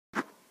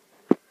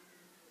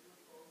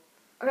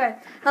Okay,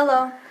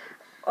 hello.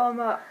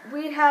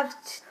 We have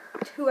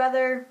two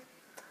other.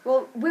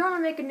 Well, we want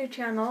to make a new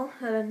channel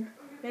and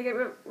make it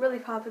really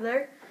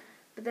popular.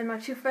 But then my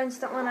two friends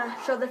don't want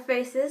to show their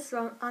faces,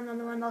 so I'm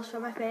the one that'll show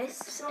my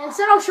face.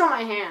 Instead, I'll show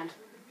my hand.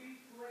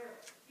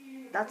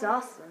 That's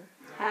awesome.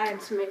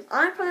 Hands, me.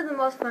 I'm probably the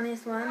most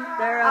funniest one.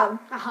 They're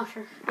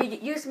Sure. you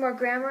use more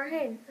grammar.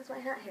 Hey, that's my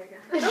hat here,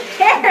 guys. I don't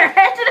care.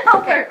 Hand it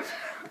over.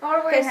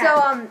 Okay,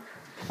 so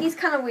he's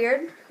kind of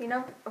weird, you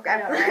know. Okay, I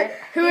know, right?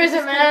 Who is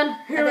it, man?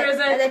 Who is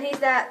it? And then he's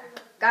that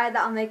guy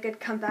that'll make good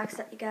comebacks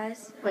at you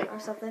guys. Wait. Or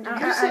something. Did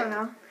I you say- don't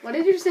know. What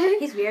did you say?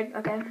 He's weird.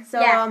 Okay. So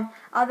Yeah.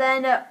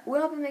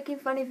 we'll be making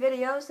funny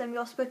videos, and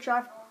we'll switch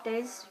our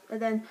days.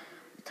 And then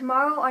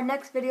tomorrow, our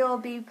next video will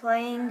be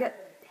playing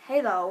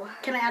Halo.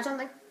 Can I add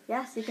something?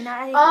 Yes, you can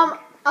add anything.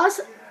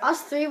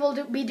 Us three will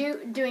be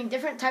doing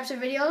different types of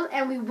videos,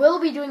 and we will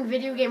be doing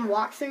video game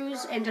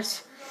walkthroughs and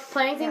just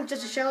playing things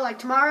just to show. Like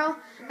tomorrow,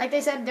 like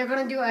they said, they're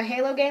gonna do a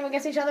Halo game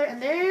against each other,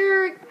 and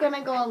they're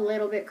gonna go a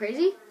little bit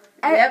crazy.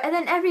 And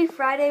then every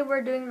Friday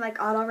we're doing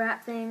like auto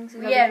rap things.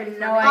 Yeah,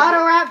 no idea.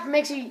 Auto rap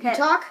makes you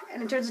talk,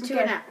 and it turns into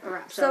an app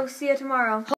rap. So see you tomorrow.